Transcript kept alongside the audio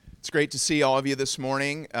great to see all of you this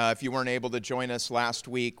morning. If you weren't able to join us last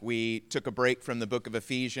week, we took a break from the book of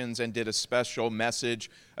Ephesians and did a special message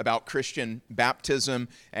about Christian baptism,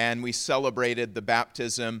 and we celebrated the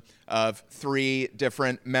baptism of 3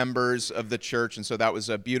 different members of the church, and so that was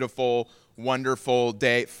a beautiful, wonderful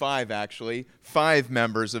day. 5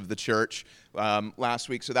 members of the church last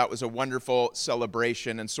week, so that was a wonderful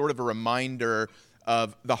celebration and sort of a reminder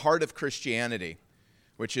of the heart of Christianity,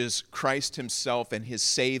 which is Christ himself and his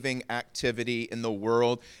saving activity in the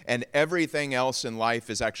world, and everything else in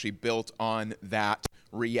life is actually built on that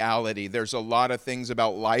reality. There's a lot of things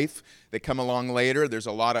about life that come along later. There's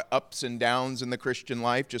a lot of ups and downs in the Christian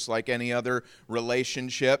life, just like any other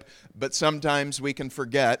relationship, but sometimes we can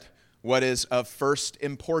forget what is of first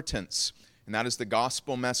importance, and that is the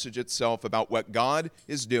gospel message itself about what God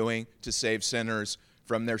is doing to save sinners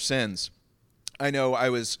from their sins. I know I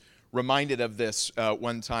was reminded of this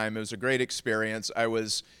one time. It was a great experience. I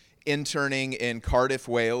was interning in Cardiff,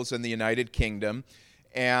 Wales in the United Kingdom,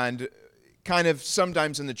 and kind of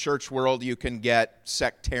sometimes in the church world you can get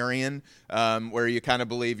sectarian, where you kind of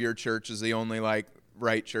believe your church is the only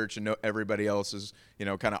right church and everybody else is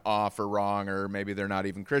kind of off or wrong, or maybe they're not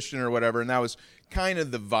even Christian or whatever, and that was kind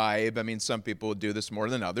of the vibe. I mean, some people would do this more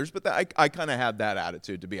than others, but I kind of had that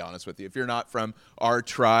attitude, to be honest with you. If you're not from our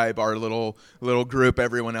tribe, our little group,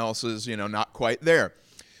 everyone else is not quite there.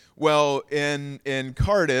 Well, in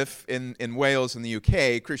Cardiff, in Wales, in the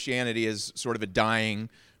UK, Christianity is sort of a dying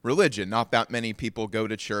religion. Not that many people go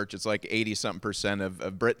to church. It's like 80-something%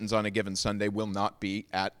 of Britons on a given Sunday will not be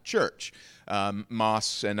at church.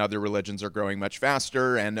 Mosques and other religions are growing much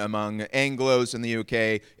faster, and among Anglos in the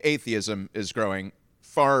UK, atheism is growing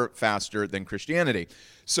far faster than Christianity.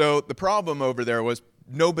 So the problem over there was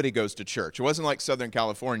nobody goes to church. It wasn't like Southern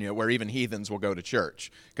California, where even heathens will go to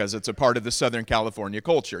church because it's a part of the Southern California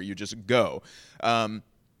culture. You just go.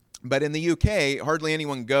 But in the UK, hardly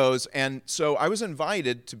anyone goes, and so I was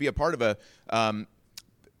invited to be a part of a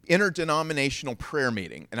interdenominational prayer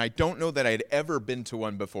meeting, and I don't know that I had ever been to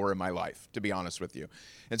one before in my life, to be honest with you.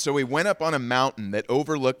 And so we went up on a mountain that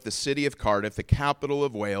overlooked the city of Cardiff, the capital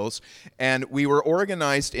of Wales, and we were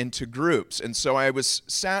organized into groups. And so I was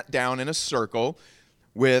sat down in a circle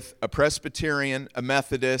with a Presbyterian, a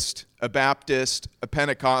Methodist, a Baptist, a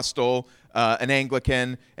Pentecostal, an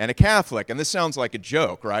Anglican, and a Catholic. And this sounds like a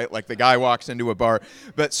joke, right? Like the guy walks into a bar.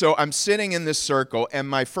 But so I'm sitting in this circle, and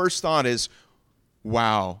my first thought is,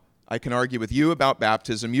 wow, I can argue with you about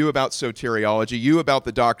baptism, you about soteriology, you about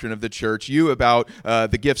the doctrine of the church, you about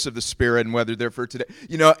the gifts of the Spirit and whether they're for today.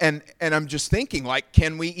 And I'm just thinking,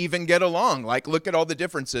 can we even get along? Look at all the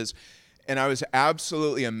differences. And I was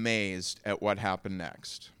absolutely amazed at what happened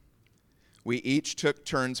next. We each took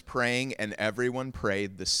turns praying, and everyone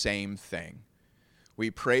prayed the same thing.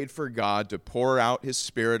 We prayed for God to pour out his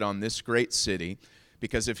Spirit on this great city,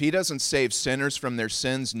 because if he doesn't save sinners from their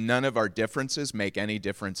sins, none of our differences make any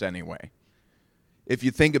difference anyway. If you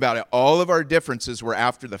think about it, all of our differences were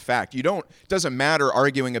after the fact. It doesn't matter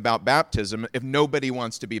arguing about baptism if nobody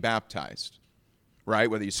wants to be baptized, right?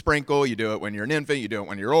 Whether you sprinkle, you do it when you're an infant, you do it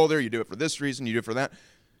when you're older, you do it for this reason, you do it for that.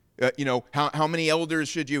 How many elders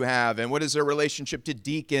should you have, and what is their relationship to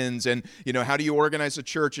deacons, and how do you organize a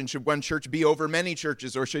church, and should one church be over many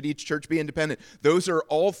churches, or should each church be independent? Those are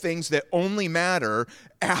all things that only matter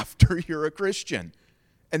after you're a Christian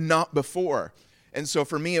and not before. And so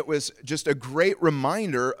for me, it was just a great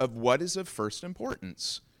reminder of what is of first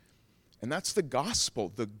importance. And that's the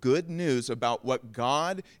gospel, the good news about what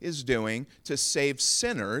God is doing to save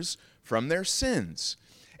sinners from their sins.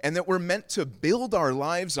 And that we're meant to build our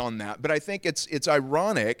lives on that. But I think it's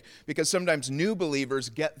ironic because sometimes new believers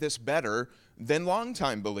get this better than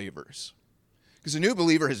longtime believers. Because a new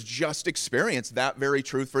believer has just experienced that very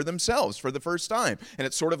truth for themselves for the first time. And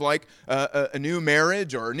it's sort of like a new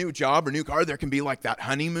marriage or a new job or new car. There can be like that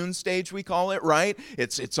honeymoon stage, we call it, right?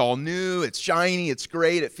 It's all new, it's shiny, it's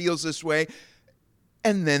great, it feels this way.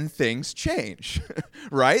 And then things change,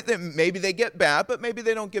 right? Maybe they get bad, but maybe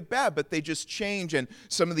they don't get bad, but they just change. And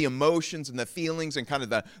some of the emotions and the feelings and kind of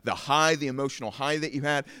the high, the emotional high that you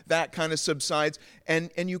had, that kind of subsides. And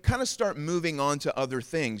you kind of start moving on to other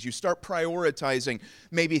things. You start prioritizing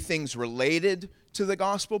maybe things related to the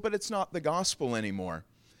gospel, but it's not the gospel anymore.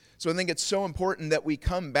 So I think it's so important that we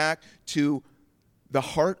come back to the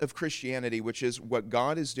heart of Christianity, which is what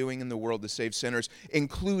God is doing in the world to save sinners,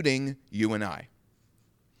 including you and I.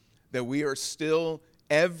 That we are still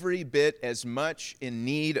every bit as much in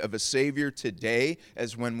need of a Savior today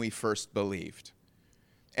as when we first believed.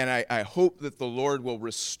 And I hope that the Lord will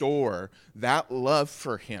restore that love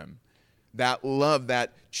for him that love,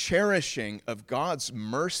 that cherishing of God's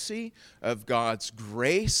mercy, of God's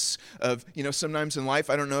grace, of, sometimes in life,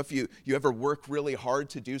 I don't know if you ever work really hard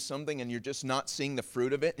to do something and you're just not seeing the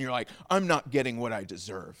fruit of it, and you're like, I'm not getting what I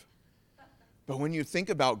deserve. But when you think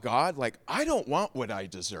about God, like, I don't want what I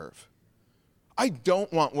deserve. I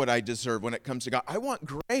don't want what I deserve when it comes to God. I want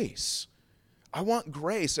grace. I want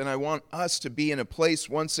grace, and I want us to be in a place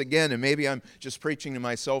once again, and maybe I'm just preaching to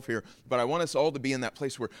myself here, but I want us all to be in that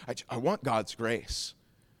place where I want God's grace.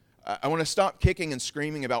 I want to stop kicking and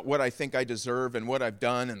screaming about what I think I deserve and what I've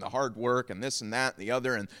done and the hard work and this and that and the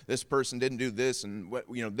other, and this person didn't do this, and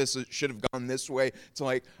this should have gone this way. It's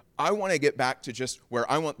like, I want to get back to just where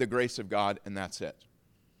I want the grace of God, and that's it.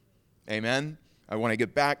 Amen? I want to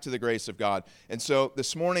get back to the grace of God. And so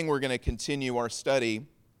this morning we're going to continue our study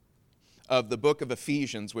of the book of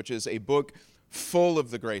Ephesians, which is a book full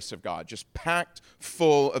of the grace of God, just packed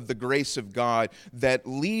full of the grace of God that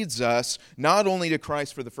leads us not only to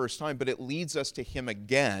Christ for the first time, but it leads us to Him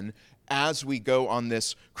again as we go on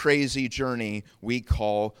this crazy journey we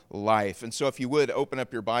call life. And so if you would, open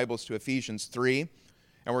up your Bibles to Ephesians 3,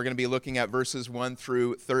 and we're going to be looking at verses 1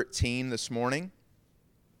 through 13 this morning.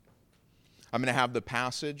 I'm going to have the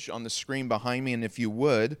passage on the screen behind me, and if you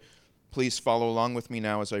would, please follow along with me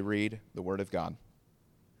now as I read the Word of God.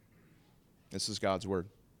 This is God's Word.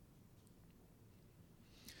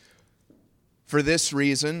 For this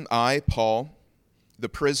reason, I, Paul, the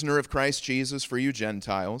prisoner of Christ Jesus for you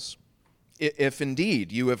Gentiles, if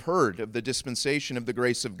indeed you have heard of the dispensation of the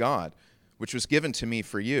grace of God, which was given to me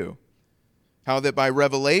for you, how that by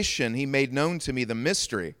revelation He made known to me the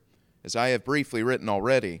mystery, as I have briefly written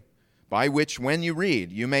already, by which when you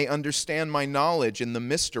read, you may understand my knowledge in the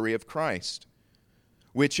mystery of Christ,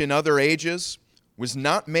 which in other ages was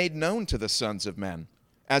not made known to the sons of men,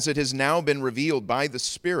 as it has now been revealed by the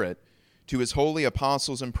Spirit to His holy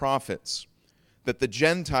apostles and prophets, that the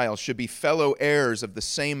Gentiles should be fellow heirs of the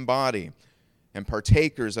same body and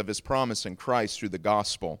partakers of His promise in Christ through the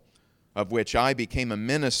gospel, of which I became a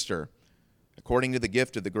minister, according to the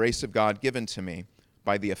gift of the grace of God given to me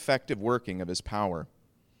by the effective working of His power.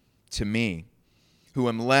 To me, who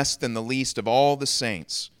am less than the least of all the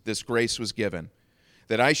saints, this grace was given,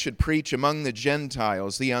 that I should preach among the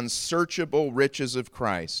Gentiles the unsearchable riches of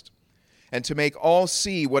Christ, and to make all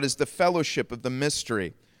see what is the fellowship of the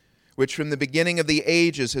mystery, which from the beginning of the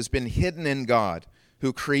ages has been hidden in God,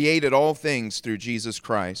 who created all things through Jesus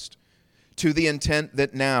Christ, to the intent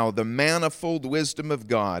that now the manifold wisdom of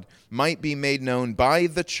God might be made known by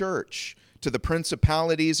the church to the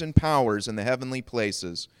principalities and powers in the heavenly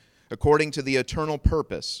places, according to the eternal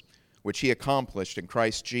purpose which He accomplished in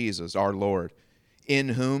Christ Jesus our Lord, in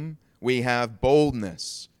whom we have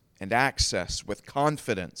boldness and access with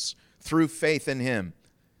confidence through faith in Him.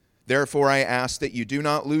 Therefore I ask that you do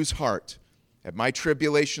not lose heart at my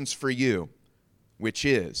tribulations for you, which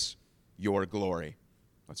is your glory.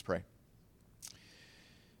 Let's pray.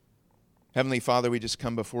 Heavenly Father, we just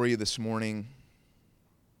come before you this morning,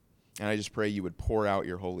 and I just pray you would pour out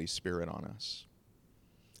your Holy Spirit on us.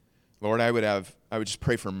 Lord, I would just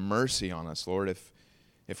pray for mercy on us, Lord.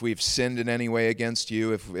 If we've sinned in any way against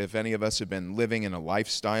you, if any of us have been living in a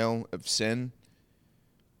lifestyle of sin,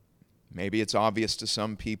 maybe it's obvious to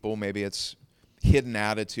some people, maybe it's hidden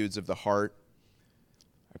attitudes of the heart.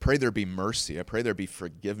 I pray there be mercy. I pray there be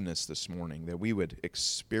forgiveness this morning, that we would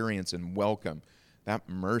experience and welcome that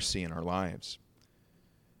mercy in our lives.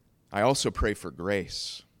 I also pray for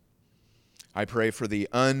grace. I pray for the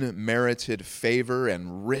unmerited favor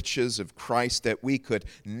and riches of Christ that we could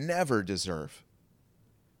never deserve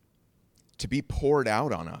to be poured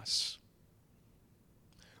out on us.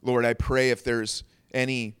 Lord, I pray if there's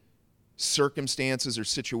any circumstances or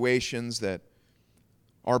situations that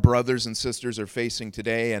our brothers and sisters are facing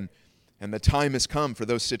today, and the time has come for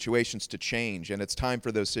those situations to change, and it's time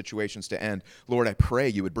for those situations to end. Lord, I pray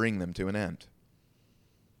you would bring them to an end.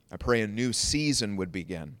 I pray a new season would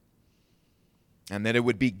begin, and that it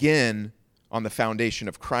would begin on the foundation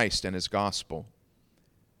of Christ and His gospel.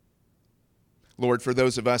 Lord, for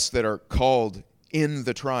those of us that are called in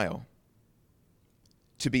the trial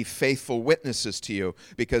to be faithful witnesses to you,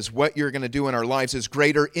 because what you're going to do in our lives is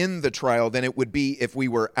greater in the trial than it would be if we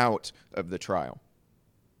were out of the trial.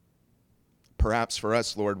 Perhaps for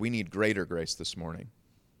us, Lord, we need greater grace this morning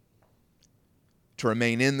to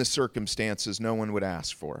remain in the circumstances no one would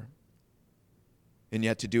ask for, and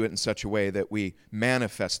yet to do it in such a way that we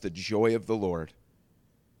manifest the joy of the Lord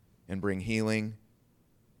and bring healing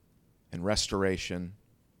and restoration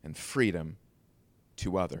and freedom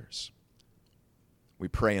to others. We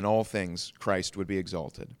pray in all things Christ would be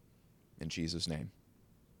exalted. In Jesus' name,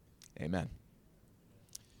 amen.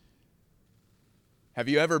 Have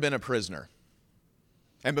you ever been a prisoner?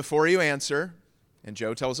 And before you answer, and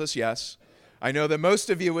Joe tells us yes, I know that most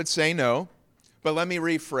of you would say no, but let me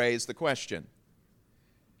rephrase the question.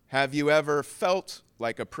 Have you ever felt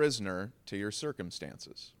like a prisoner to your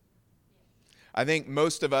circumstances? I think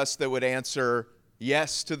most of us that would answer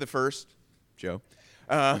yes to the first, Joe,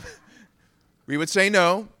 we would say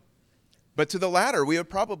no, but to the latter, we would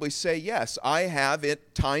probably say yes. I have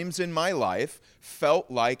at times in my life felt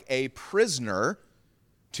like a prisoner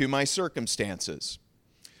to my circumstances.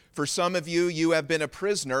 For some of you, you have been a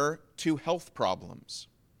prisoner to health problems.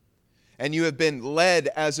 And you have been led,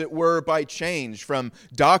 as it were, by change from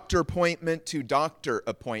doctor appointment to doctor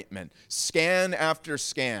appointment, scan after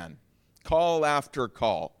scan, call after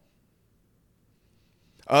call.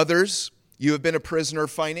 Others, you have been a prisoner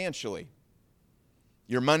financially.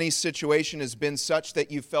 Your money situation has been such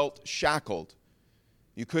that you felt shackled.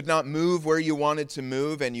 You could not move where you wanted to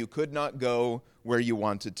move, and you could not go where you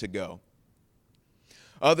wanted to go.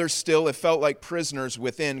 Others still have felt like prisoners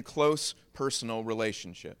within close personal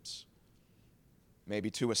relationships. Maybe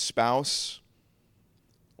to a spouse,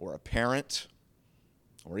 or a parent,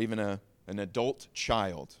 or even an adult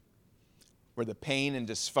child, where the pain and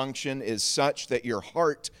dysfunction is such that your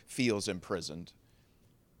heart feels imprisoned,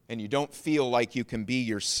 and you don't feel like you can be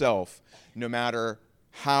yourself, no matter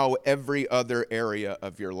how every other area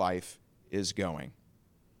of your life is going.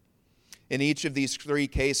 In each of these three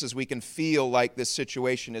cases, we can feel like this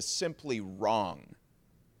situation is simply wrong.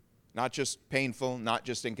 Not just painful, not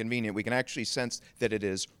just inconvenient. We can actually sense that it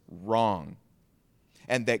is wrong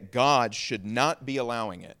and that God should not be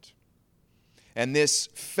allowing it. And this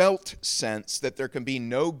felt sense that there can be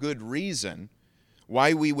no good reason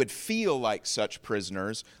why we would feel like such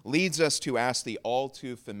prisoners leads us to ask the all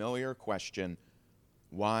too familiar question,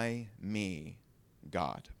 why me,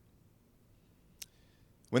 God?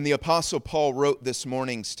 When the Apostle Paul wrote this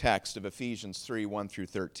morning's text of Ephesians 3, 1 through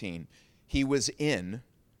 13, he was in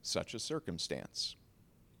such a circumstance.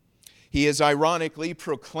 He is ironically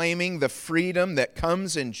proclaiming the freedom that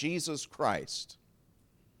comes in Jesus Christ,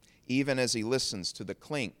 even as he listens to the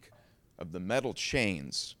clink of the metal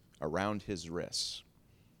chains around his wrists.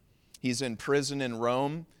 He's in prison in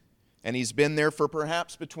Rome, and he's been there for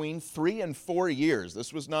perhaps between 3 and 4 years.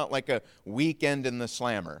 This was not like a weekend in the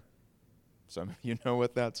slammer. Some of you know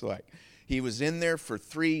what that's like. He was in there for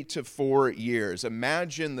 3 to 4 years.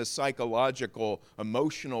 Imagine the psychological,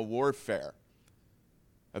 emotional warfare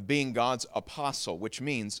of being God's apostle, which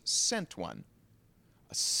means sent one.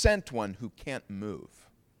 A sent one who can't move.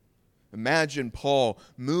 Imagine Paul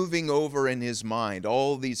moving over in his mind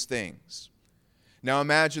all these things. Now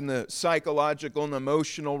imagine the psychological and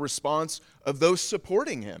emotional response of those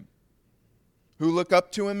supporting him, who look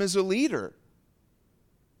up to him as a leader.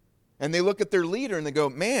 And they look at their leader and they go,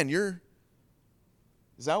 man,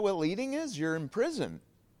 is that what leading is? You're in prison.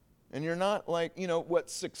 And you're not like, what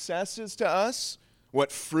success is to us,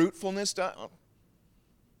 what fruitfulness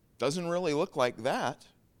doesn't really look like that.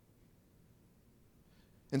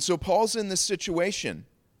 And so Paul's in this situation.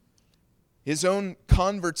 His own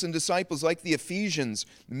converts and disciples, like the Ephesians,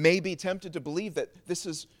 may be tempted to believe that this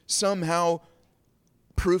is somehow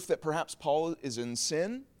proof that perhaps Paul is in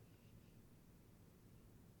sin.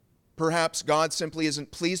 Perhaps God simply isn't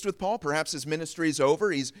pleased with Paul. Perhaps his ministry is over.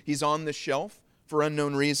 He's on the shelf for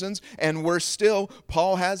unknown reasons. And worse still,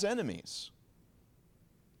 Paul has enemies.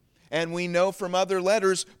 And we know from other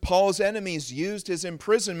letters, Paul's enemies used his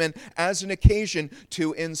imprisonment as an occasion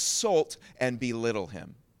to insult and belittle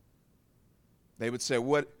him. They would say,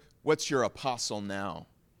 what's your apostle now?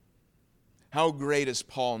 How great is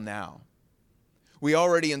Paul now? We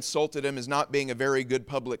already insulted him as not being a very good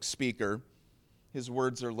public speaker. His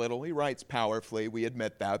words are little. He writes powerfully, we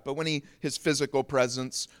admit that. But his physical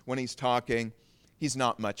presence, when he's talking, he's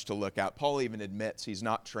not much to look at. Paul even admits he's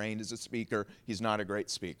not trained as a speaker. He's not a great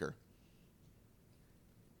speaker.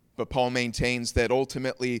 But Paul maintains that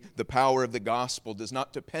ultimately the power of the gospel does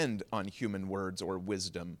not depend on human words or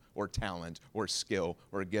wisdom or talent or skill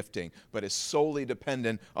or gifting, but is solely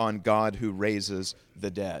dependent on God who raises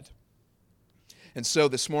the dead. And so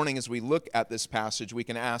this morning, as we look at this passage, we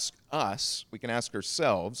can ask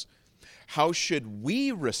ourselves, how should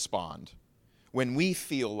we respond when we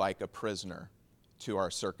feel like a prisoner to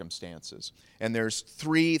our circumstances? And there's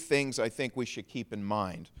 3 things I think we should keep in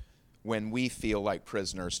mind when we feel like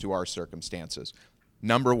prisoners to our circumstances.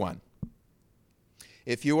 Number 1,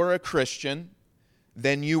 if you are a Christian,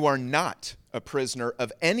 then you are not a prisoner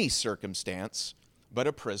of any circumstance, but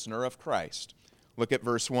a prisoner of Christ. Look at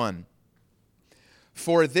verse 1.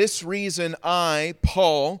 For this reason I,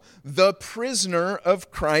 Paul, the prisoner of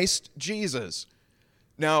Christ Jesus.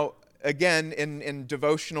 Now, again, in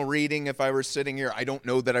devotional reading, if I were sitting here, I don't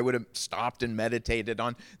know that I would have stopped and meditated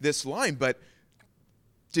on this line, but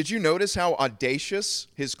did you notice how audacious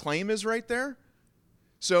his claim is right there?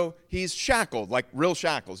 So he's shackled, like real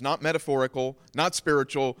shackles, not metaphorical, not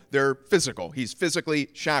spiritual, they're physical. He's physically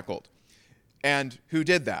shackled. And who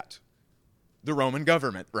did that? The Roman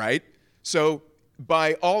government, right? So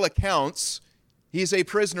by all accounts, he's a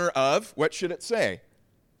prisoner of, what should it say?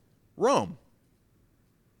 Rome.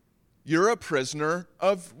 You're a prisoner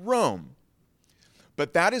of Rome.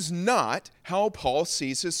 But that is not how Paul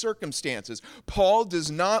sees his circumstances. Paul does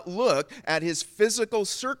not look at his physical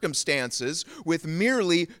circumstances with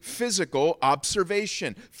merely physical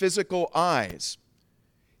observation, physical eyes.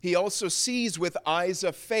 He also sees with eyes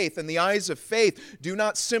of faith, and the eyes of faith do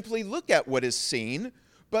not simply look at what is seen,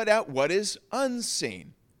 but at what is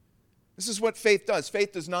unseen. This is what faith does.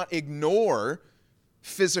 Faith does not ignore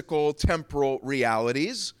physical, temporal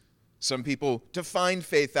realities. Some people define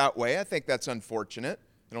faith that way. I think that's unfortunate.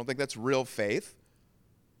 I don't think that's real faith.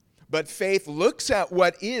 But faith looks at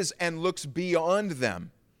what is and looks beyond them.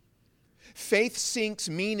 Faith seeks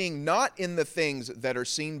meaning not in the things that are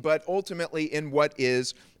seen, but ultimately in what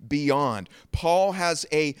is beyond. Paul has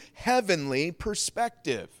a heavenly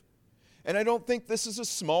perspective. And I don't think this is a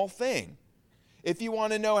small thing. If you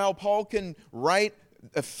want to know how Paul can write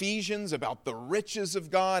Ephesians about the riches of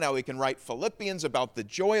God, how he can write Philippians about the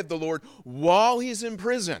joy of the Lord while he's in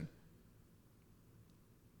prison.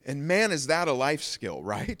 And man, is that a life skill,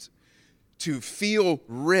 right? To feel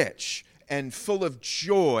rich and full of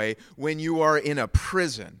joy when you are in a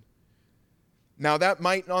prison. Now that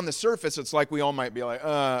might, on the surface, it's like we all might be like,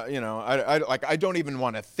 I don't even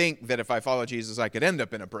want to think that if I follow Jesus, I could end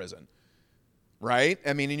up in a prison. Right?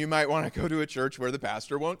 I mean, and you might want to go to a church where the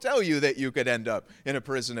pastor won't tell you that you could end up in a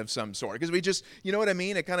prison of some sort. Because we just, you know what I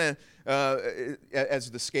mean? It kind of, as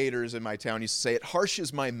the skaters in my town used to say, it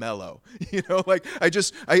harshes my mellow. You know, like I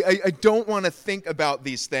don't want to think about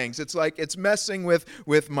these things. It's like it's messing with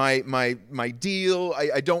my deal.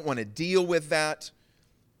 I don't want to deal with that.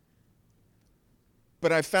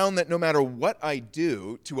 But I found that no matter what I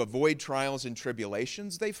do to avoid trials and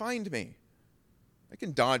tribulations, they find me. I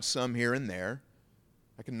can dodge some here and there.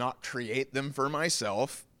 I can not create them for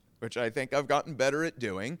myself, which I think I've gotten better at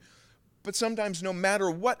doing. But sometimes no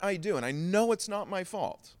matter what I do, and I know it's not my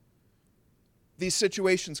fault, these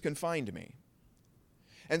situations can find me.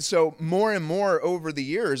 And so more and more over the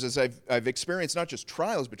years, as I've experienced not just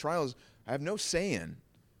trials, but trials I have no say in.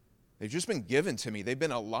 They've just been given to me. They've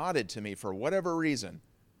been allotted to me for whatever reason.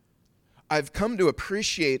 I've come to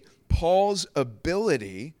appreciate Paul's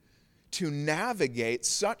ability to navigate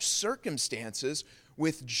such circumstances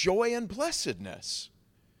with joy and blessedness.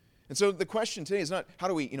 And so the question today is not how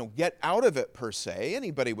do we, get out of it per se.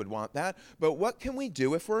 Anybody would want that. But what can we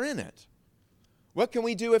do if we're in it? What can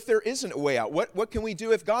we do if there isn't a way out? What can we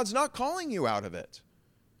do if God's not calling you out of it?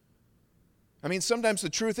 I mean, sometimes the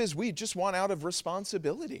truth is we just want out of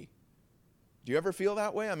responsibility. Do you ever feel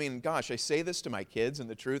that way? I mean, gosh, I say this to my kids, and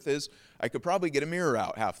the truth is I could probably get a mirror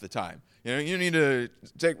out half the time. You need to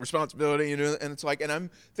take responsibility, and it's like, and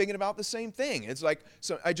I'm thinking about the same thing. It's like,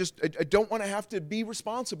 so I don't want to have to be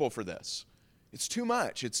responsible for this. It's too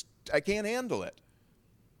much. I can't handle it.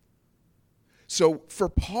 So for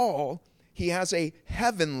Paul, he has a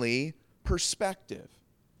heavenly perspective.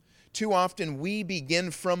 Too often we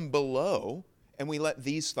begin from below, and we let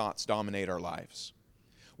these thoughts dominate our lives.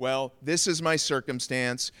 Well, this is my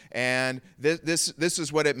circumstance, and this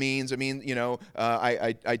is what it means. I mean,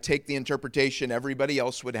 I take the interpretation everybody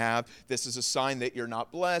else would have. This is a sign that you're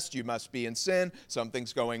not blessed. You must be in sin.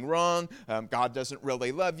 Something's going wrong. God doesn't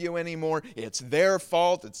really love you anymore. It's their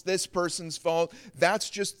fault. It's this person's fault. That's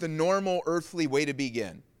just the normal earthly way to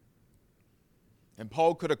begin. And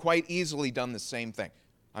Paul could have quite easily done the same thing.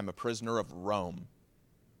 I'm a prisoner of Rome.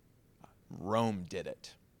 Rome did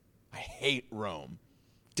it. I hate Rome.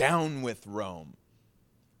 Down with Rome.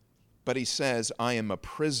 But he says, I am a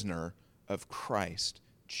prisoner of Christ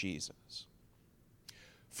Jesus.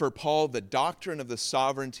 For Paul, the doctrine of the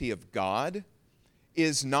sovereignty of God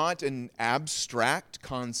is not an abstract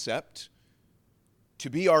concept to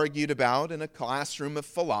be argued about in a classroom of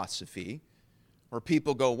philosophy, where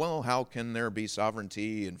people go, well, how can there be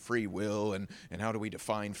sovereignty and free will, and how do we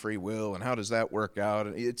define free will, and how does that work out?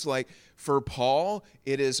 It's like, for Paul,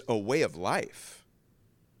 it is a way of life.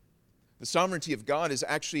 The sovereignty of God is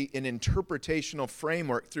actually an interpretational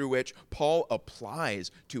framework through which Paul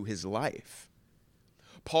applies to his life.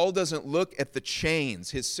 Paul doesn't look at the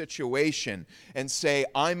chains, his situation, and say,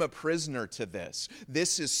 I'm a prisoner to this.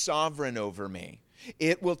 This is sovereign over me.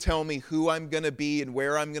 It will tell me who I'm going to be and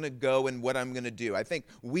where I'm going to go and what I'm going to do. I think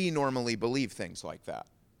we normally believe things like that.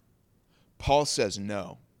 Paul says,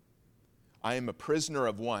 no. I am a prisoner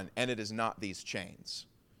of one, and it is not these chains.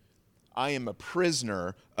 I am a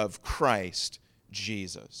prisoner of Christ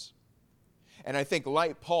Jesus. And I think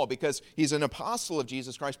like Paul, because he's an apostle of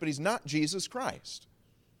Jesus Christ, but he's not Jesus Christ.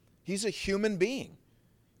 He's a human being.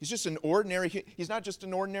 He's not just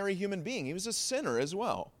an ordinary human being. He was a sinner as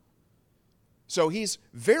well. So he's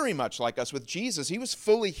very much like us with Jesus. He was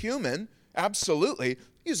fully human, absolutely.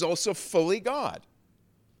 He's also fully God.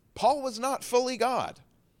 Paul was not fully God.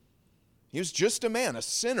 He was just a man, a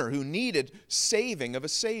sinner who needed saving of a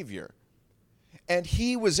Savior. And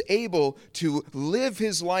he was able to live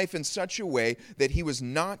his life in such a way that he was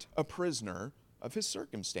not a prisoner of his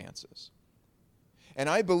circumstances. And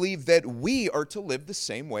I believe that we are to live the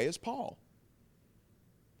same way as Paul.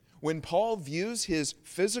 When Paul views his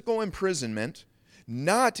physical imprisonment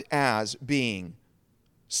not as being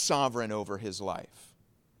sovereign over his life,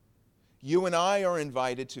 you and I are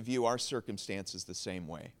invited to view our circumstances the same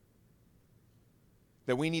way.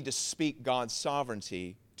 That we need to speak God's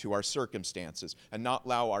sovereignty to our circumstances and not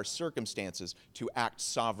allow our circumstances to act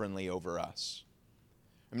sovereignly over us.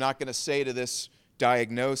 I'm not going to say to this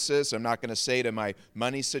diagnosis, I'm not going to say to my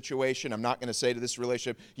money situation, I'm not going to say to this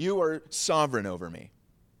relationship, you are sovereign over me.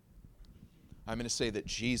 I'm going to say that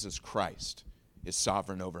Jesus Christ is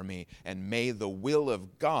sovereign over me, and may the will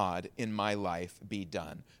of God in my life be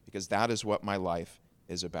done, because that is what my life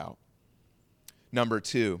is about. Number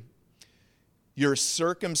 2, your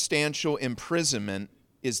circumstantial imprisonment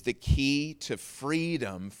is the key to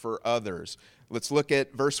freedom for others. Let's look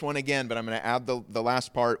at verse 1 again, but I'm going to add the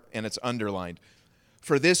last part, and it's underlined.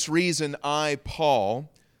 For this reason, I,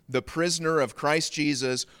 Paul, the prisoner of Christ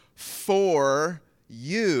Jesus, for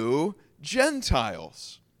you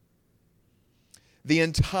Gentiles. The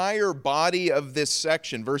entire body of this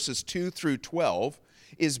section, verses 2 through 12,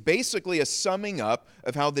 is basically a summing up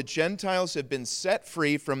of how the Gentiles have been set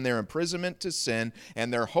free from their imprisonment to sin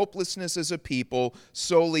and their hopelessness as a people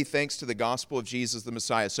solely thanks to the gospel of Jesus the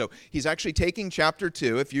Messiah. So he's actually taking chapter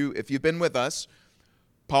 2. If you've been with us,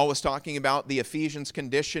 Paul was talking about the Ephesians'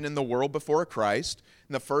 condition in the world before Christ.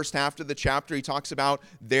 In the first half of the chapter, he talks about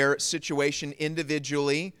their situation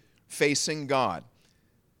individually facing God,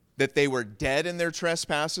 that they were dead in their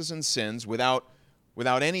trespasses and sins without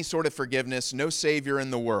any sort of forgiveness, no Savior in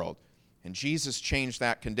the world. And Jesus changed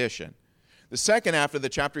that condition. The second half of the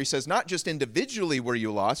chapter, he says, not just individually were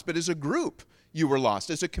you lost, but as a group you were lost.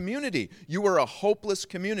 As a community, you were a hopeless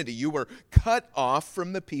community. You were cut off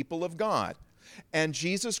from the people of God. And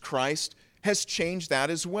Jesus Christ has changed that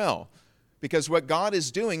as well. Because what God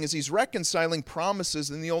is doing is he's reconciling promises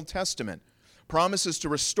in the Old Testament. Promises to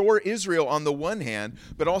restore Israel on the one hand,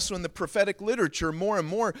 but also in the prophetic literature more and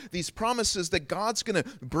more, these promises that God's going to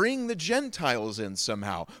bring the Gentiles in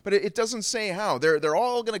somehow. But it doesn't say how. They're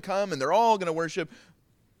all going to come and they're all going to worship.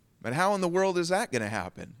 But how in the world is that going to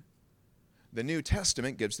happen? The New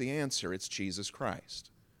Testament gives the answer. It's Jesus Christ.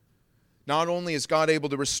 Not only is God able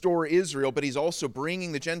to restore Israel, but he's also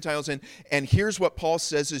bringing the Gentiles in. And here's what Paul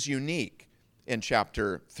says is unique in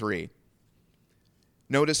chapter 3.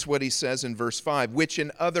 Notice what he says in verse 5, which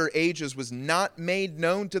in other ages was not made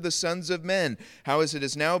known to the sons of men, how as it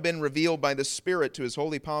has now been revealed by the Spirit to his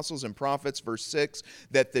holy apostles and prophets, verse 6,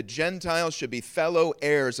 that the Gentiles should be fellow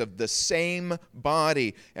heirs of the same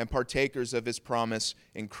body and partakers of his promise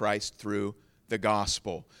in Christ through the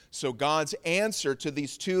gospel. So God's answer to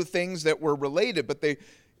these two things that were related, but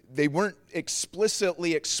they weren't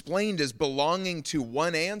explicitly explained as belonging to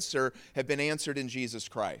one answer, have been answered in Jesus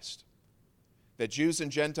Christ. That Jews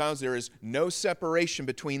and Gentiles, there is no separation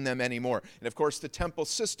between them anymore. And of course, the temple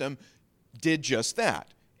system did just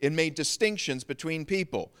that. It made distinctions between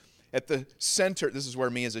people. At the center, this is where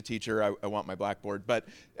me as a teacher, I want my blackboard, but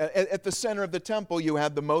at the center of the temple, you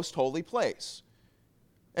had the most holy place.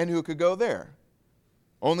 And who could go there?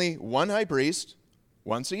 Only one high priest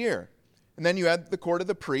once a year. And then you had the court of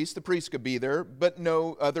the priest. The priest could be there, but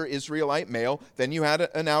no other Israelite male. Then you had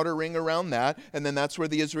an outer ring around that, and then that's where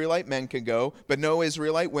the Israelite men could go, but no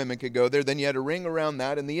Israelite women could go there. Then you had a ring around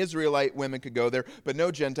that, and the Israelite women could go there, but no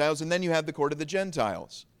Gentiles. And then you had the court of the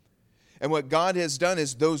Gentiles. And what God has done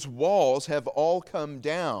is those walls have all come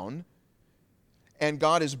down, and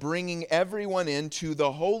God is bringing everyone into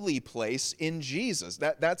the holy place in Jesus.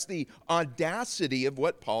 That's the audacity of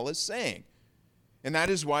what Paul is saying. And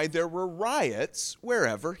that is why there were riots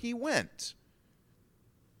wherever he went.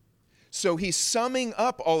 So he's summing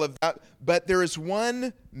up all of that, but there is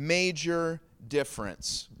one major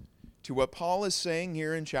difference to what Paul is saying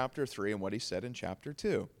here in chapter 3 and what he said in chapter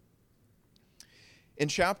 2. In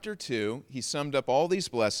chapter 2, he summed up all these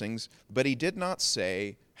blessings, but he did not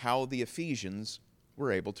say how the Ephesians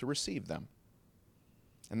were able to receive them.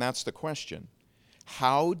 And that's the question.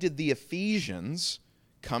 How did the Ephesians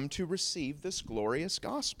come to receive this glorious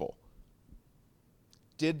gospel?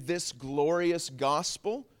 Did this glorious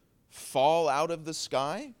gospel fall out of the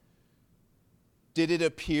sky? Did it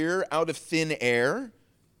appear out of thin air?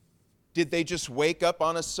 Did they just wake up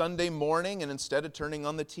on a Sunday morning and instead of turning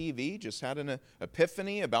on the TV, just had an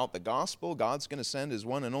epiphany about the gospel? God's going to send his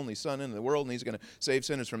one and only Son into the world, and he's going to save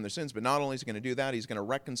sinners from their sins. But not only is he going to do that, he's going to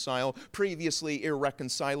reconcile previously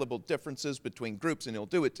irreconcilable differences between groups, and he'll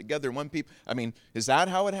do it together in one people. I mean, is that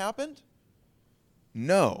how it happened?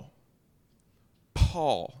 No.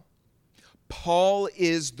 Paul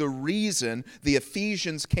is the reason the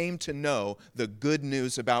Ephesians came to know the good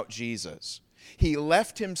news about Jesus. He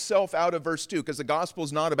left himself out of verse 2 because the gospel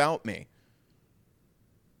is not about me,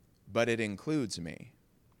 but it includes me.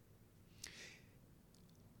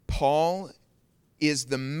 Paul is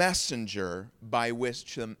the messenger by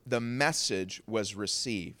which the message was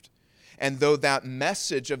received. And though that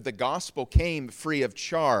message of the gospel came free of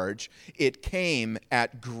charge, it came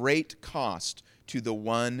at great cost to the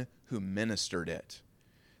one who ministered it.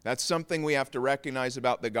 That's something we have to recognize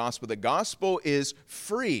about the gospel. The gospel is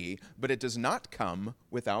free, but it does not come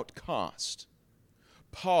without cost.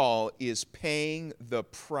 Paul is paying the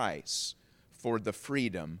price for the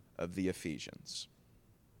freedom of the Ephesians.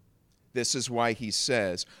 This is why he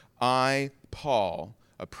says, I, Paul,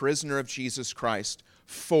 a prisoner of Jesus Christ,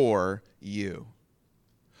 for you.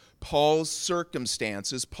 Paul's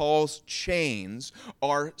circumstances, Paul's chains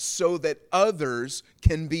are so that others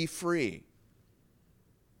can be free.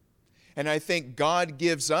 And I think God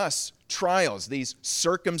gives us trials, these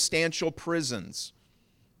circumstantial prisons,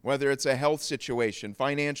 whether it's a health situation,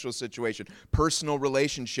 financial situation, personal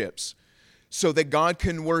relationships, so that God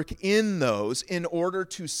can work in those in order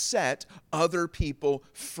to set other people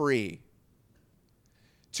free.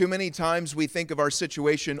 Too many times we think of our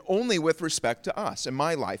situation only with respect to us and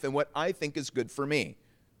my life and what I think is good for me.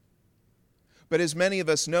 But as many of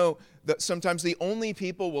us know, that sometimes the only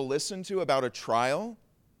people we'll listen to about a trial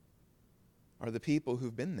are the people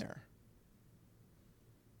who've been there.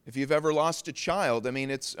 If you've ever lost a child,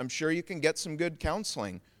 I'm sure you can get some good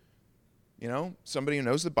counseling. Somebody who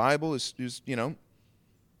knows the Bible, who's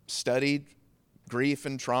studied grief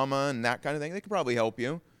and trauma and that kind of thing, they can probably help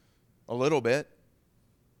you a little bit.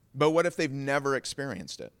 But what if they've never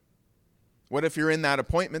experienced it? What if you're in that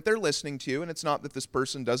appointment, they're listening to you, and it's not that this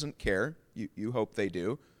person doesn't care, you hope they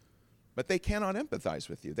do, but they cannot empathize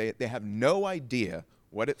with you. They have no idea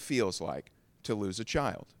what it feels like to lose a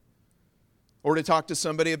child. Or to talk to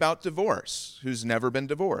somebody about divorce who's never been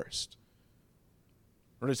divorced.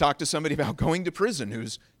 Or to talk to somebody about going to prison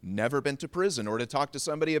who's never been to prison. Or to talk to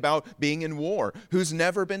somebody about being in war who's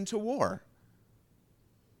never been to war.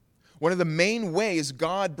 One of the main ways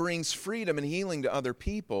God brings freedom and healing to other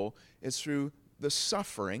people is through the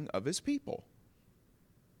suffering of his people.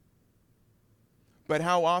 But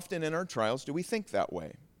how often in our trials do we think that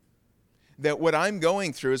way? That what I'm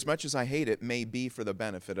going through, as much as I hate it, may be for the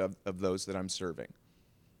benefit of those that I'm serving.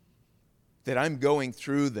 That I'm going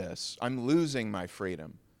through this, I'm losing my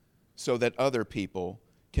freedom, so that other people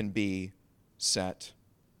can be set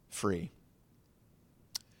free.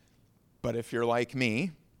 But if you're like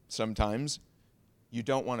me, sometimes you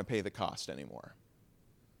don't want to pay the cost anymore.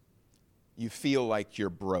 You feel like you're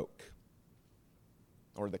broke,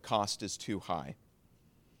 or the cost is too high.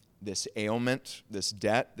 This ailment, this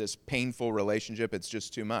debt, this painful relationship, it's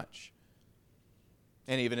just too much.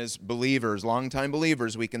 And even as believers, longtime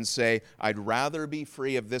believers, we can say, I'd rather be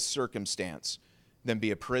free of this circumstance than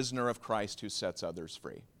be a prisoner of Christ who sets others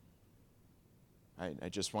free. I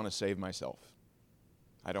just want to save myself.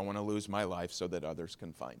 I don't want to lose my life so that others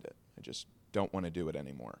can find it. I just don't want to do it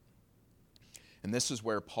anymore. And this is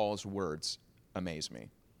where Paul's words amaze me.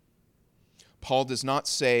 Paul does not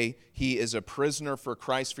say he is a prisoner for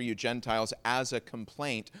Christ for you Gentiles as a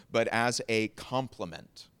complaint, but as a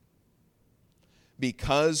compliment.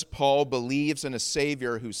 Because Paul believes in a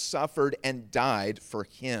Savior who suffered and died for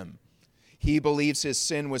him. He believes his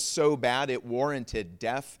sin was so bad it warranted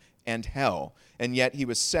death and hell, and yet he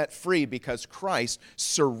was set free because Christ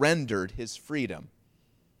surrendered his freedom.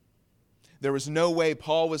 There was no way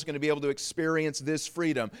Paul was going to be able to experience this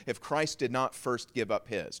freedom if Christ did not first give up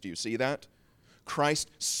his. Do you see that? Christ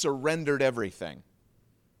surrendered everything.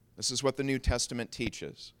 This is what the New Testament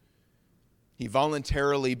teaches. He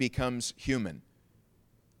voluntarily becomes human,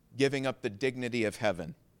 giving up the dignity of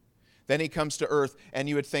heaven. Then he comes to earth, and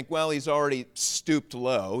you would think, well, he's already stooped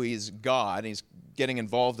low. He's God. He's getting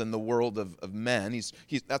involved in the world of men.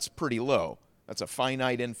 That's pretty low. That's a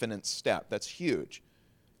finite, infinite step. That's huge.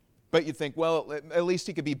 But you think, well, at least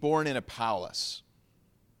he could be born in a palace.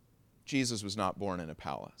 Jesus was not born in a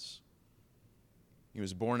palace. He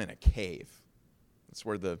was born in a cave. That's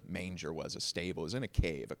where the manger was, a stable. It was in a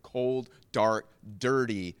cave, a cold, dark,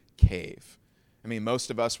 dirty cave. I mean, most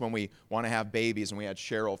of us, when we want to have babies, and we had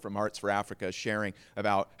Cheryl from Hearts for Africa sharing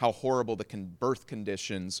about how horrible the birth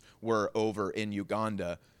conditions were over in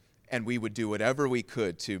Uganda, and we would do whatever we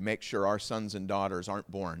could to make sure our sons and daughters aren't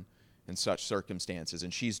born in such circumstances.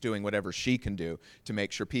 And she's doing whatever she can do to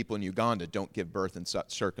make sure people in Uganda don't give birth in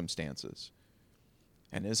such circumstances.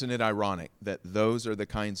 And isn't it ironic that those are the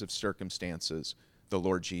kinds of circumstances the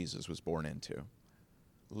Lord Jesus was born into?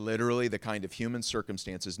 Literally the kind of human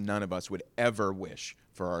circumstances none of us would ever wish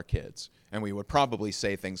for our kids. And we would probably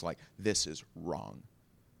say things like, this is wrong.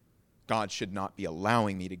 God should not be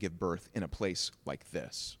allowing me to give birth in a place like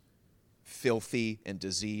this. Filthy and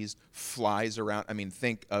diseased, flies around. I mean,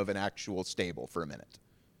 think of an actual stable for a minute.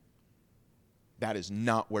 That is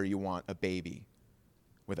not where you want a baby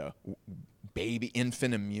with a baby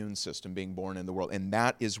infant immune system being born in the world. And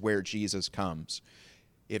that is where Jesus comes.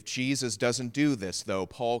 If Jesus doesn't do this, though,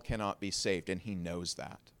 Paul cannot be saved, and he knows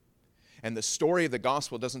that. And the story of the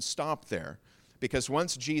gospel doesn't stop there, because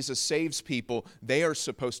once Jesus saves people, they are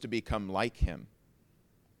supposed to become like him.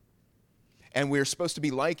 And we're supposed to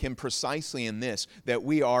be like him precisely in this, that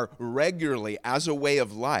we are regularly, as a way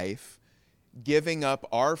of life, giving up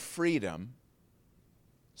our freedom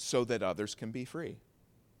so that others can be free.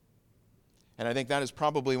 And I think that is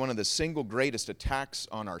probably one of the single greatest attacks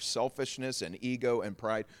on our selfishness and ego and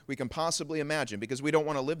pride we can possibly imagine, because we don't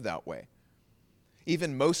want to live that way.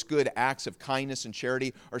 Even most good acts of kindness and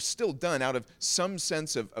charity are still done out of some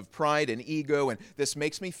sense of pride and ego, and this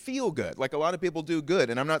makes me feel good. Like a lot of people do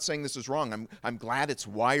good, and I'm not saying this is wrong. I'm glad it's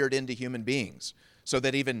wired into human beings so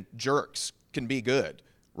that even jerks can be good,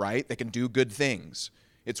 right? They can do good things.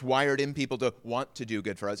 It's wired in people to want to do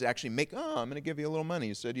good for us. It actually I'm going to give you a little money.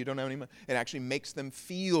 You said you don't have any money. It actually makes them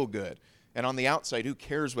feel good. And on the outside, who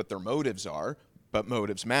cares what their motives are? But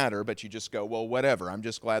motives matter, but you just go, well, whatever. I'm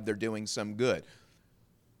just glad they're doing some good.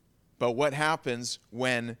 But what happens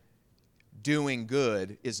when doing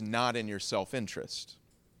good is not in your self-interest?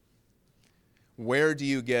 Where do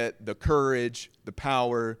you get the courage, the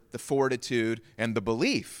power, the fortitude, and the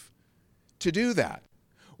belief to do that?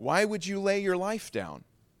 Why would you lay your life down?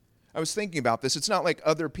 I was thinking about this. It's not like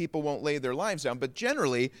other people won't lay their lives down, but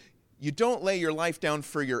generally, you don't lay your life down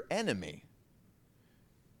for your enemy.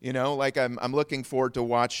 You know, like I'm looking forward to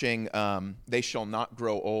watching They Shall Not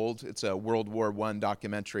Grow Old. It's a World War I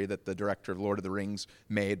documentary that the director of Lord of the Rings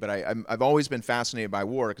made. But I've always been fascinated by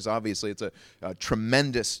war, because obviously it's a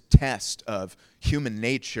tremendous test of human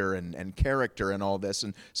nature and character and all this.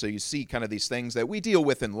 And so you see kind of these things that we deal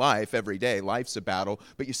with in life every day. Life's a battle,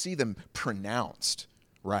 but you see them pronounced,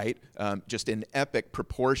 right? Just in epic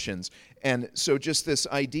proportions. And so just this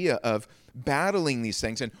idea of battling these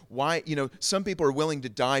things, and why, some people are willing to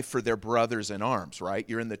die for their brothers in arms, right?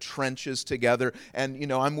 You're in the trenches together, and,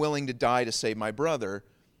 I'm willing to die to save my brother.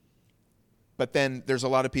 But then there's a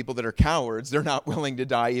lot of people that are cowards. They're not willing to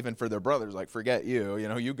die even for their brothers. Like, forget you,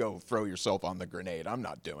 you go throw yourself on the grenade. I'm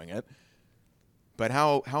not doing it. But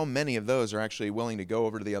how many of those are actually willing to go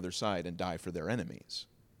over to the other side and die for their enemies?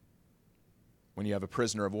 When you have a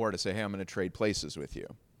prisoner of war to say, hey, I'm going to trade places with you.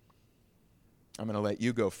 I'm going to let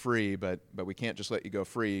you go free, but we can't just let you go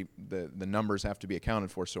free. The numbers have to be accounted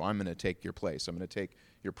for, so I'm going to take your place. I'm going to take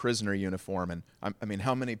your prisoner uniform. And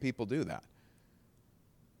how many people do that?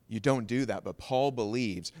 You don't do that, but Paul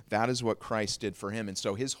believes that is what Christ did for him. And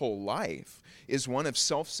so his whole life is one of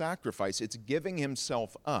self-sacrifice. It's giving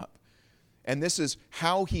himself up. And this is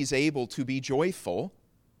how he's able to be joyful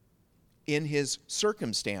in his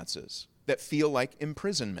circumstances that feel like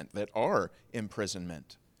imprisonment, that are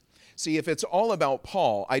imprisonment. See, if it's all about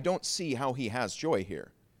Paul, I don't see how he has joy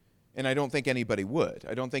here. And I don't think anybody would.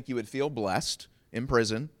 I don't think you would feel blessed in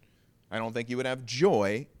prison. I don't think you would have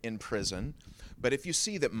joy in prison. But if you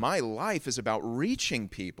see that my life is about reaching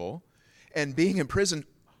people, and being in prison,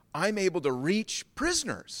 I'm able to reach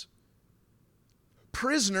prisoners.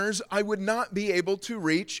 Prisoners I would not be able to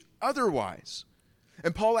reach otherwise.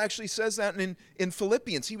 And Paul actually says that in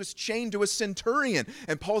Philippians. He was chained to a centurion.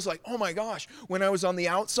 And Paul's like, oh my gosh, when I was on the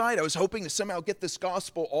outside, I was hoping to somehow get this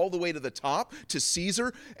gospel all the way to the top, to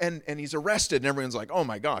Caesar. And he's arrested. And everyone's like, oh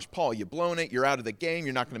my gosh, Paul, you've blown it. You're out of the game.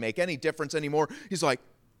 You're not going to make any difference anymore. He's like,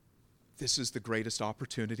 this is the greatest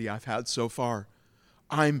opportunity I've had so far.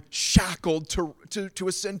 I'm shackled to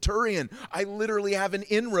a centurion. I literally have an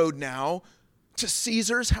inroad now to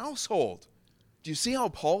Caesar's household. Do you see how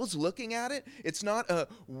Paul's looking at it? It's not a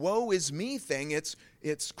woe is me thing,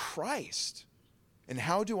 it's Christ. And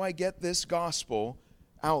how do I get this gospel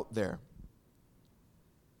out there?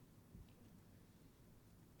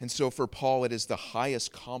 And so for Paul, it is the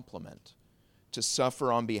highest compliment to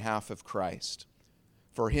suffer on behalf of Christ.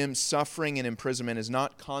 For him, suffering and imprisonment is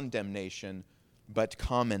not condemnation, but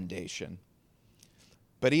commendation.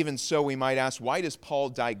 But even so, we might ask, why does Paul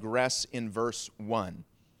digress in verse 1?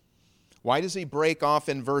 Why does he break off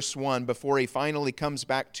in verse 1 before he finally comes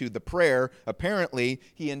back to the prayer? Apparently,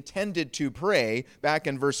 he intended to pray back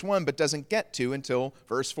in verse 1, but doesn't get to until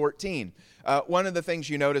verse 14. One of the things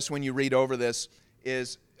you notice when you read over this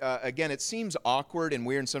is, again, it seems awkward and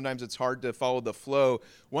weird, and sometimes it's hard to follow the flow.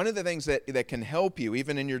 One of the things that can help you,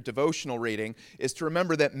 even in your devotional reading, is to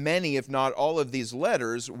remember that many, if not all of these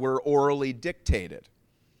letters, were orally dictated.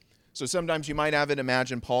 So sometimes you might have it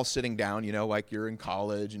imagine Paul sitting down, like you're in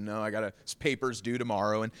college, and I got papers due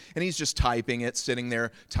tomorrow, and he's just typing it, sitting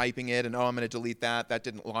there typing it, and I'm going to delete that. That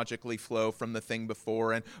didn't logically flow from the thing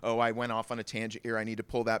before, and I went off on a tangent here. I need to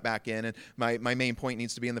pull that back in, and my main point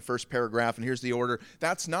needs to be in the first paragraph, and here's the order.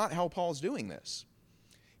 That's not how Paul's doing this.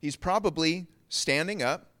 He's probably standing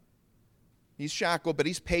up, he's shackled, but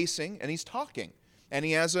he's pacing, and he's talking. And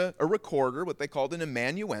he has a recorder, what they called an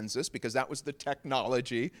amanuensis, because that was the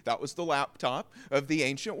technology, that was the laptop of the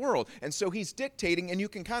ancient world. And so he's dictating, and you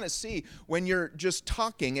can kind of see when you're just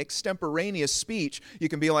talking extemporaneous speech, you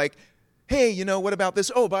can be like, hey, what about this?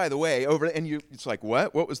 Oh, by the way, it's like,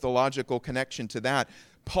 what? What was the logical connection to that?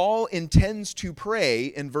 Paul intends to pray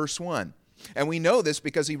in verse 1. And we know this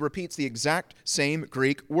because he repeats the exact same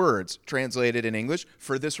Greek words, translated in English,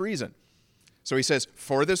 for this reason. So he says,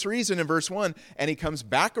 for this reason in verse 1, and he comes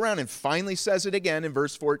back around and finally says it again in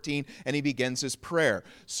verse 14, and he begins his prayer.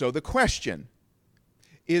 So the question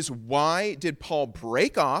is, why did Paul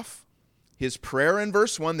break off his prayer in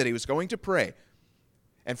verse 1 that he was going to pray,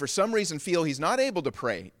 and for some reason feel he's not able to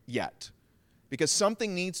pray yet, because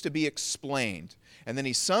something needs to be explained? And then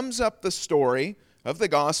he sums up the story of the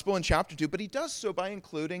gospel in chapter 2, but he does so by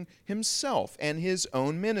including himself and his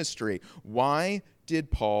own ministry. Why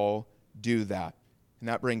did Paul do that? And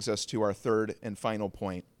that brings us to our third and final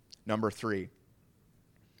point, number 3.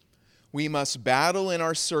 We must battle in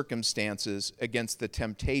our circumstances against the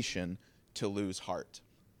temptation to lose heart.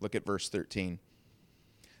 Look at verse 13.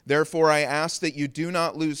 Therefore I ask that you do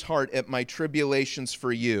not lose heart at my tribulations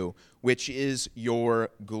for you, which is your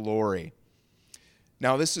glory.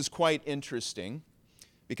 Now this is quite interesting,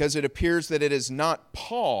 because it appears that it is not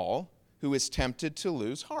Paul who is tempted to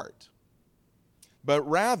lose heart, but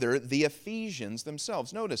rather the Ephesians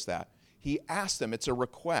themselves. Notice that. He asked them, it's a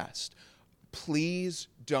request. Please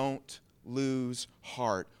don't lose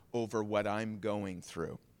heart over what I'm going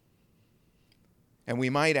through. And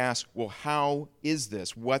we might ask, well, how is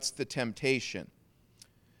this? What's the temptation?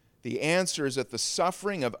 The answer is that the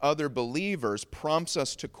suffering of other believers prompts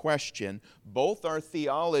us to question both our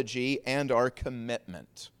theology and our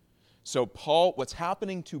commitment. So what's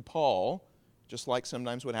happening to Paul, just like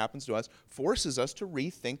sometimes what happens to us, forces us to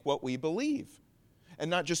rethink what we believe.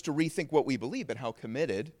 And not just to rethink what we believe, but how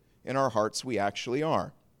committed in our hearts we actually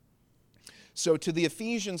are. So to the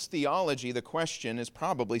Ephesians theology, the question is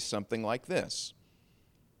probably something like this.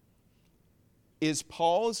 Is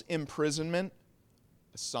Paul's imprisonment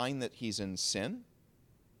a sign that he's in sin?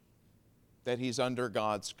 That he's under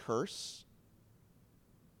God's curse?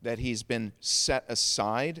 That he's been set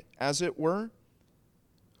aside, as it were?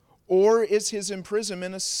 Or is his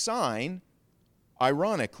imprisonment a sign,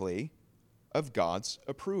 ironically, of God's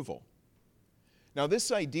approval? Now,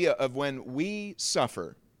 this idea of when we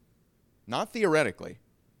suffer, not theoretically,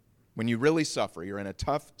 when you really suffer, you're in a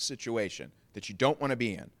tough situation that you don't want to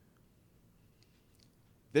be in.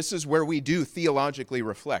 This is where we do theologically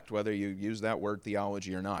reflect, whether you use that word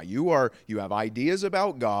theology or not. You have ideas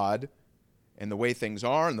about God and the way things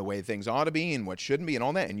are and the way things ought to be and what shouldn't be and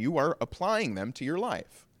all that, and you are applying them to your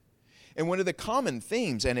life. And one of the common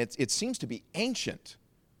themes, and it seems to be ancient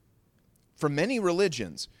for many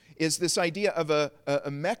religions, is this idea of a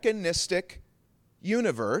mechanistic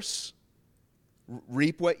universe,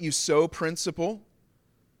 reap what you sow principle,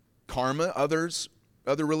 karma,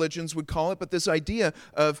 other religions would call it, but this idea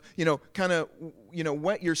of,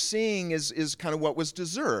 what you're seeing is kind of what was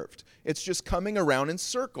deserved. It's just coming around in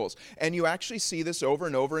circles. And you actually see this over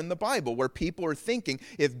and over in the Bible, where people are thinking,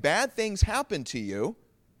 if bad things happen to you,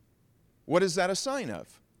 what is that a sign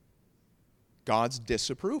of? God's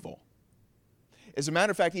disapproval. As a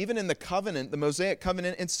matter of fact, even in the covenant, the Mosaic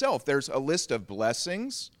covenant itself, there's a list of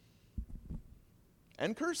blessings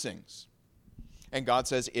and cursings. And God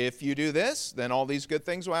says, if you do this, then all these good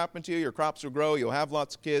things will happen to you. Your crops will grow. You'll have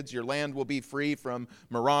lots of kids. Your land will be free from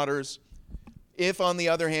marauders. If, on the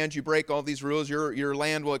other hand, you break all these rules, your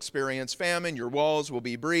land will experience famine, your walls will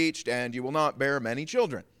be breached, and you will not bear many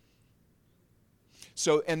children.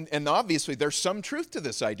 So, and obviously there's some truth to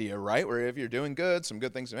this idea, right? Where if you're doing good, some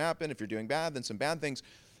good things will happen. If you're doing bad, then some bad things.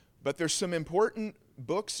 But there's some important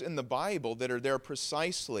books in the Bible that are there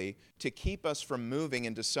precisely to keep us from moving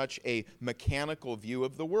into such a mechanical view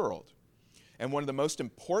of the world. And one of the most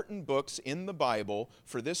important books in the Bible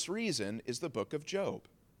for this reason is the book of Job.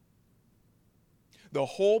 The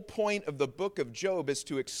whole point of the book of Job is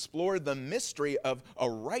to explore the mystery of a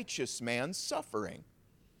righteous man's suffering.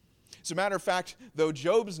 As a matter of fact, though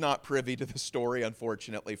Job's not privy to the story,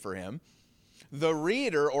 unfortunately for him, the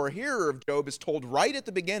reader or hearer of Job is told right at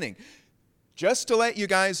the beginning, just to let you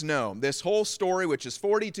guys know, this whole story, which is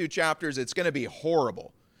 42 chapters, it's going to be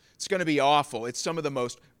horrible. It's going to be awful. It's some of the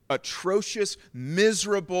most atrocious,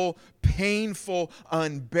 miserable, painful,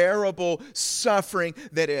 unbearable suffering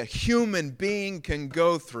that a human being can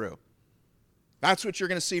go through. That's what you're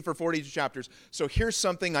going to see for 42 chapters. So here's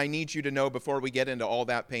something I need you to know before we get into all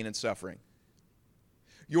that pain and suffering.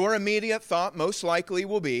 Your immediate thought most likely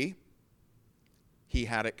will be, he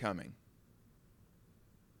had it coming.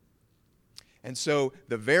 And so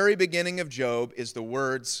the very beginning of Job is the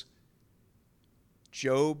words,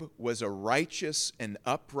 Job was a righteous and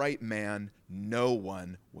upright man. No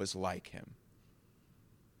one was like him.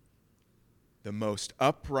 The most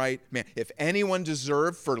upright man. If anyone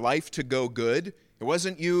deserved for life to go good, it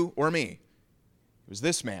wasn't you or me. It was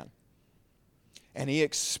this man. And he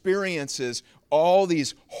experiences all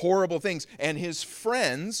these horrible things. And his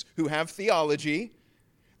friends who have theology,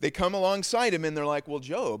 they come alongside him and they're like, well,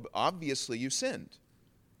 Job, obviously you sinned.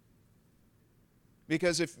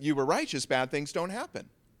 Because if you were righteous, bad things don't happen.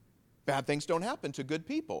 Bad things don't happen to good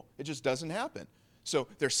people. It just doesn't happen. So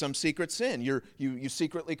there's some secret sin. You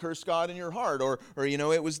secretly cursed God in your heart, or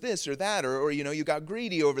it was this or that, or you got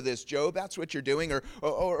greedy over this, Job. That's what you're doing,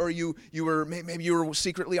 or you were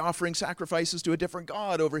secretly offering sacrifices to a different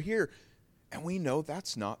god over here. And we know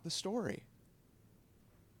that's not the story.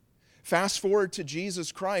 Fast forward to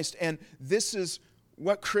Jesus Christ, and this is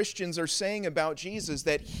what Christians are saying about Jesus,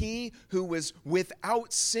 that he who was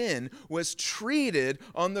without sin was treated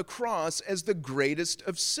on the cross as the greatest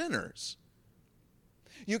of sinners.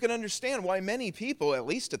 You can understand why many people, at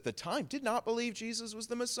least at the time, did not believe Jesus was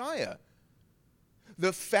the Messiah.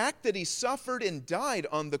 The fact that he suffered and died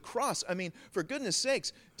on the cross, I mean, for goodness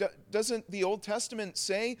sakes, doesn't the Old Testament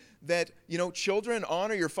say that, children,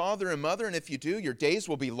 honor your father and mother, and if you do, your days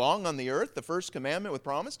will be long on the earth, the first commandment with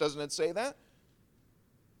promise? Doesn't it say that?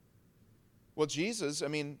 Well, Jesus,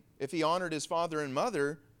 if he honored his father and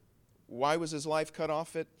mother, why was his life cut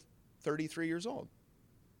off at 33 years old?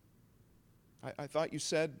 I thought you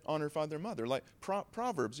said honor father and mother. Like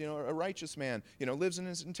Proverbs, a righteous man, lives in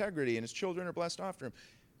his integrity and his children are blessed after him.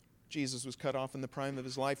 Jesus was cut off in the prime of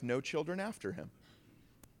his life, no children after him.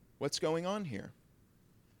 What's going on here?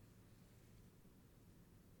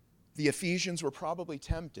 The Ephesians were probably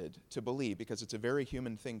tempted to believe, because it's a very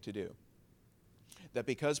human thing to do, that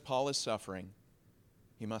because Paul is suffering,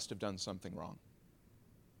 he must have done something wrong.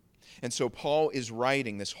 And so Paul is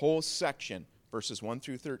writing this whole section, verses 1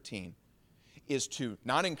 through 13, is to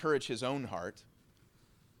not encourage his own heart.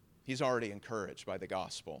 He's already encouraged by the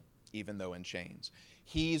gospel, even though in chains.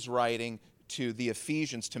 He's writing to the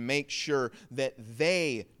Ephesians to make sure that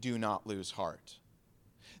they do not lose heart,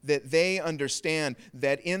 that they understand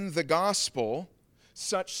that in the gospel,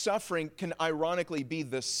 such suffering can ironically be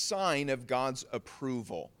the sign of God's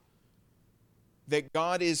approval, that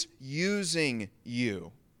God is using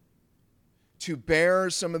you to bear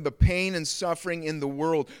some of the pain and suffering in the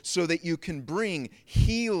world so that you can bring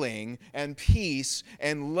healing and peace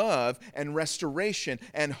and love and restoration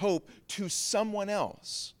and hope to someone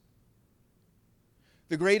else.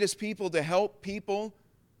 The greatest people to help people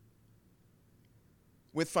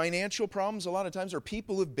with financial problems a lot of times are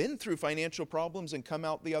people who've been through financial problems and come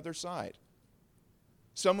out the other side.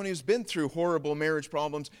 Someone who's been through horrible marriage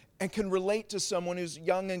problems and can relate to someone who's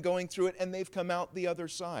young and going through it and they've come out the other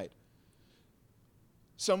side.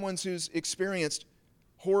 Someone who's experienced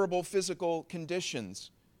horrible physical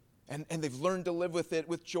conditions and they've learned to live with it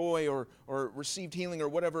with joy or received healing or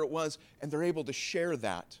whatever it was, and they're able to share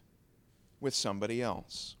that with somebody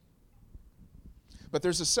else. But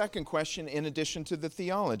there's a second question in addition to the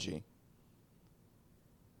theology.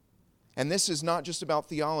 And this is not just about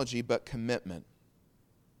theology, but commitment.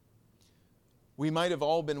 We might have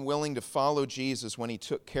all been willing to follow Jesus when he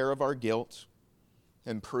took care of our guilt,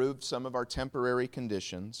 improved some of our temporary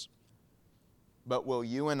conditions. But will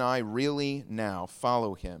you and I really now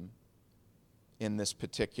follow him in this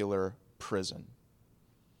particular prison?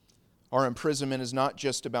 Our imprisonment is not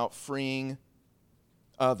just about freeing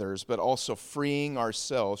others, but also freeing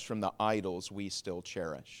ourselves from the idols we still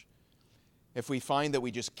cherish. If we find that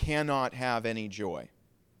we just cannot have any joy,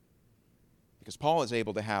 because Paul is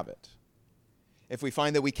able to have it. If we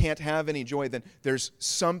find that we can't have any joy, then there's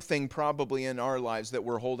something probably in our lives that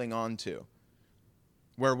we're holding on to,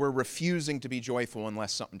 where we're refusing to be joyful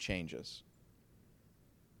unless something changes.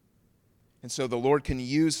 And so the Lord can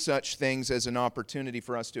use such things as an opportunity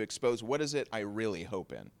for us to expose, what is it I really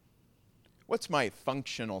hope in? What's my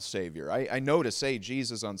functional Savior? I know to say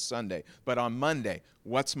Jesus on Sunday, but on Monday,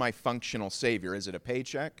 what's my functional Savior? Is it a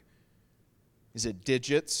paycheck? Is it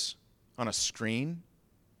digits on a screen?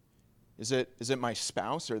 Is it my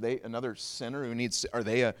spouse? Are they another sinner who are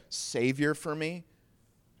they a Savior for me?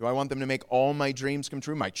 Do I want them to make all my dreams come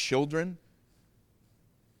true? My children?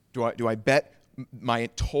 Do I bet my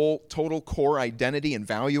total core identity and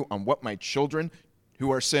value on what my children,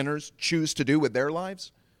 who are sinners, choose to do with their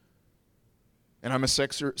lives? And I'm a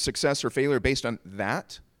success or failure based on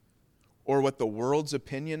that? Or what the world's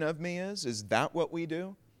opinion of me is? Is that what we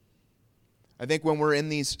do? I think when we're in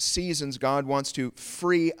these seasons, God wants to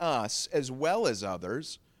free us as well as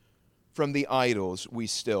others from the idols we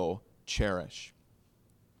still cherish.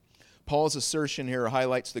 Paul's assertion here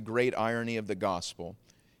highlights the great irony of the gospel.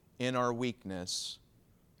 In our weakness,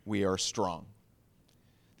 we are strong.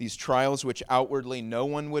 These trials, which outwardly no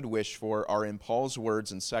one would wish for, are in Paul's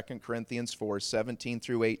words in 2 Corinthians 4, 17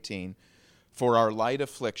 through 18. For our light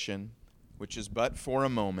affliction, which is but for a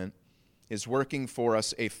moment, is working for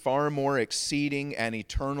us a far more exceeding and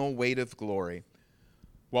eternal weight of glory,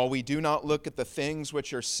 while we do not look at the things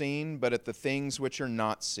which are seen, but at the things which are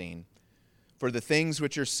not seen. For the things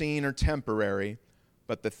which are seen are temporary,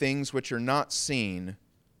 but the things which are not seen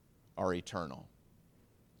are eternal.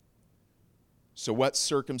 So what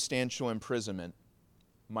circumstantial imprisonment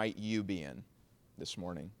might you be in this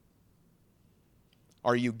morning?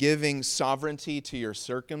 Are you giving sovereignty to your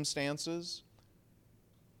circumstances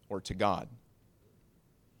or to God?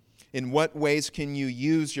 In what ways can you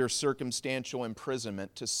use your circumstantial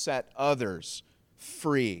imprisonment to set others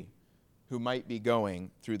free who might be going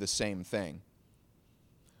through the same thing?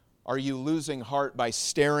 Are you losing heart by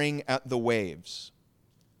staring at the waves?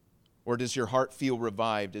 Or does your heart feel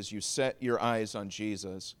revived as you set your eyes on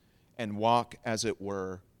Jesus and walk, as it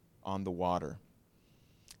were, on the water?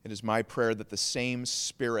 It is my prayer that the same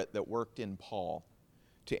Spirit that worked in Paul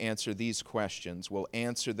to answer these questions will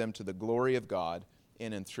answer them to the glory of God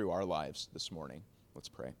in and through our lives this morning. Let's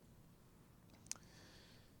pray.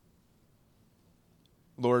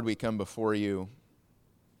 Lord, we come before you,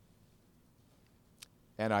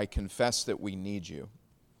 and I confess that we need you.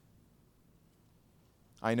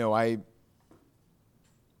 I know I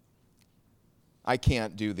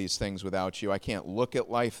can't do these things without you. I can't look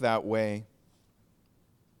at life that way.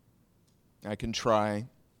 I can try.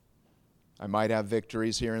 I might have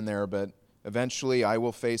victories here and there, but eventually I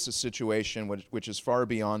will face a situation which is far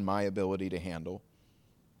beyond my ability to handle.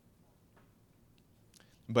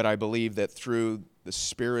 But I believe that through the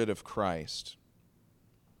Spirit of Christ,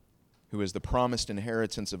 who is the promised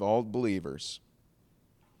inheritance of all believers,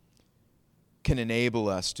 can enable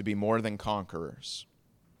us to be more than conquerors.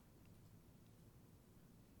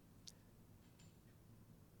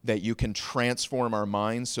 That you can transform our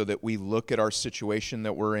minds so that we look at our situation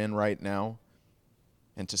that we're in right now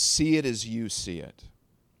and to see it as you see it,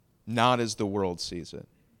 not as the world sees it.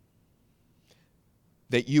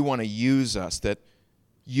 That you want to use us, that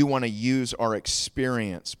you want to use our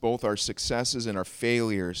experience, both our successes and our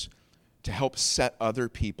failures, to help set other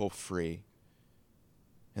people free.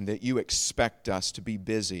 And that you expect us to be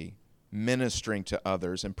busy ministering to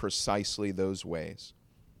others in precisely those ways.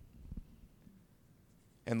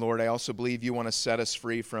 And Lord, I also believe you want to set us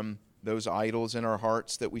free from those idols in our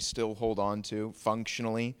hearts that we still hold on to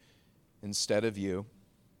functionally instead of you.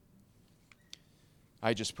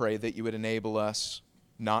 I just pray that you would enable us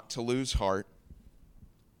not to lose heart.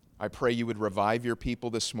 I pray you would revive your people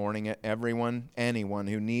this morning, anyone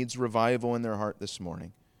who needs revival in their heart this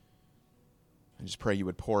morning. I just pray you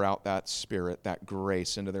would pour out that Spirit, that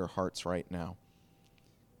grace into their hearts right now.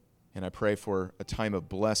 And I pray for a time of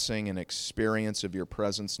blessing and experience of your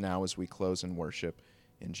presence now as we close in worship.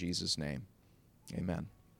 In Jesus' name, amen.